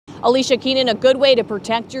Alicia Keenan, a good way to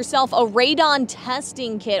protect yourself, a radon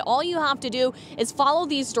testing kit. All you have to do is follow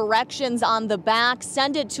these directions on the back,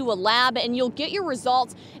 send it to a lab, and you'll get your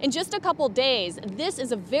results in just a couple days. This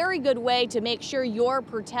is a very good way to make sure you're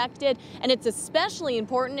protected, and it's especially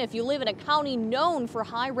important if you live in a county known for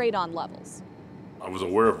high radon levels. I was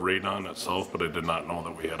aware of radon itself, but I did not know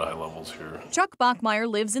that we had high levels here. Chuck Bachmeyer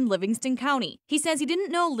lives in Livingston County. He says he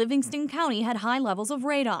didn't know Livingston County had high levels of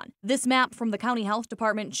radon. This map from the county health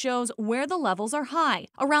department shows where the levels are high.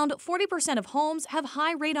 Around 40% of homes have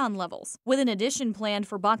high radon levels. With an addition planned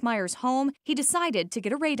for Bachmeyer's home, he decided to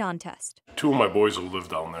get a radon test. Two of my boys will live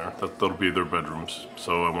down there. That'll be their bedrooms,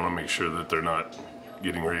 so I want to make sure that they're not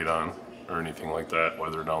getting radon or anything like that while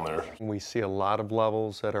they're down there. We see a lot of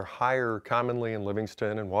levels that are higher commonly in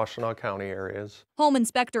Livingston and Washtenaw County areas. Home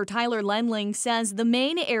Inspector Tyler Lenling says the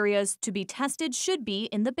main areas to be tested should be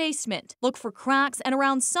in the basement. Look for cracks and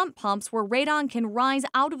around sump pumps where radon can rise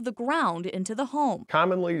out of the ground into the home.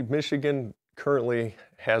 Commonly, Michigan currently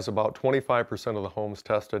has about 25% of the homes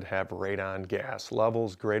tested have radon gas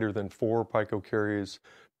levels greater than 4 picocuries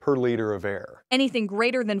per liter of air. Anything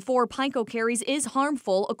greater than 4 picocuries is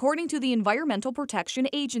harmful, according to the Environmental Protection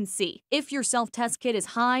Agency. If your self-test kit is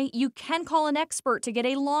high, you can call an expert to get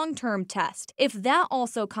a long-term test. If that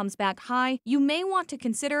also comes back high, you may want to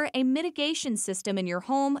consider a mitigation system in your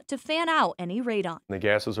home to fan out any radon. The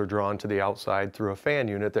gases are drawn to the outside through a fan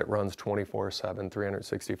unit that runs 24/7,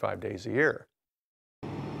 365 days a year.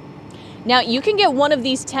 Now, you can get one of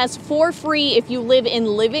these tests for free if you live in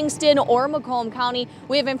Livingston or Macomb County.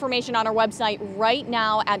 We have information on our website right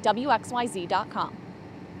now at WXYZ.com.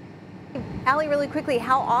 Allie, really quickly,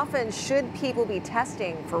 how often should people be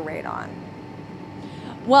testing for radon?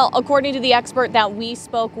 Well, according to the expert that we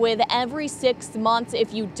spoke with, every 6 months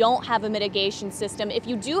if you don't have a mitigation system. If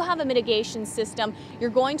you do have a mitigation system,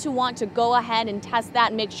 you're going to want to go ahead and test that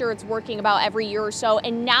and make sure it's working about every year or so.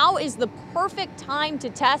 And now is the perfect time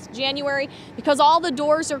to test, January, because all the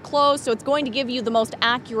doors are closed, so it's going to give you the most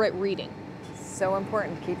accurate reading. So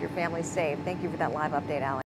important to keep your family safe. Thank you for that live update, Allie.